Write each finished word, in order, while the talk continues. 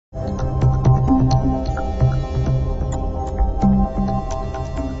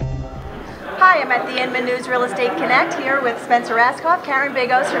Hi, I'm at the Inman News Real Estate Connect here with Spencer Rascoff, Karen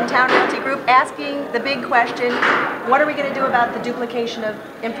Bigos from Town Realty Group, asking the big question, what are we going to do about the duplication of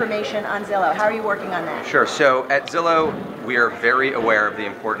information on Zillow? How are you working on that? Sure. So at Zillow, we are very aware of the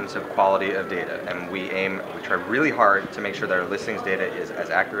importance of quality of data, and we try really hard to make sure that our listings data is as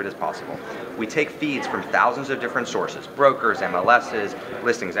accurate as possible. We take feeds from thousands of different sources, brokers, MLSs,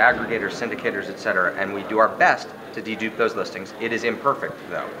 listings aggregators, syndicators, etc., and we do our best to dedupe those listings. It is imperfect,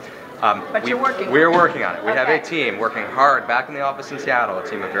 though. But you're working on it. We're working on it. We Okay. have a team working hard back in the office in Seattle, a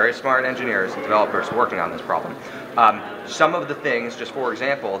team of very smart engineers and developers working on this problem. Some of the things, just for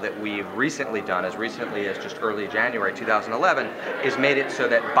example, that we've recently done, as recently as just early January 2011, is made it so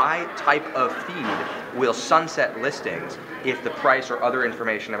that by type of feed, we'll sunset listings if the price or other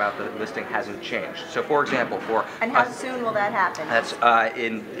information about the listing hasn't changed. So for example, And how soon will that happen? That's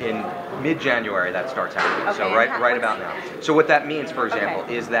in mid-January that starts happening, Okay, so right about now. So what that means, for example,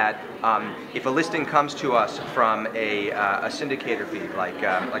 Okay. is that if a listing comes to us from a syndicator feed,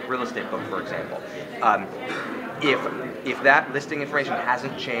 like Real Estate Book, for example, if that listing information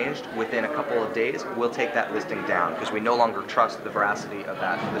hasn't changed within a couple of days, we'll take that listing down because we no longer trust the veracity of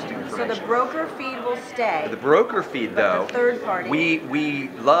that listing information. So the broker feed will stay. The broker feed, though, the third party. we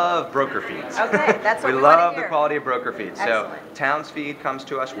love broker feeds. Okay, that's what we we want to love hear. the quality of broker feeds. So Excellent. Town's feed comes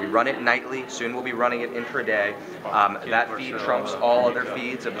to us. We run it nightly. Soon we'll be running it intraday. That feed trumps all other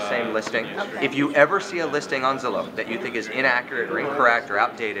feeds of the same listing. Okay. If you ever see a listing on Zillow that you think is inaccurate or incorrect or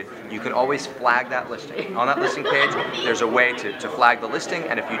outdated, you can always flag that listing. On that listing page, there's a way to flag the listing,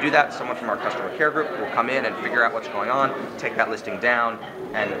 and if you do that, someone from our customer care group will come in and figure out what's going on, take that listing down,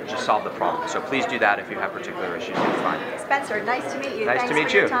 and just solve the problem. So please do that if you have particular issues you find. Spencer, nice to meet you. Nice Thanks to meet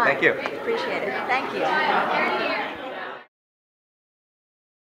for your you. time. Thank you. Appreciate it. Thank you.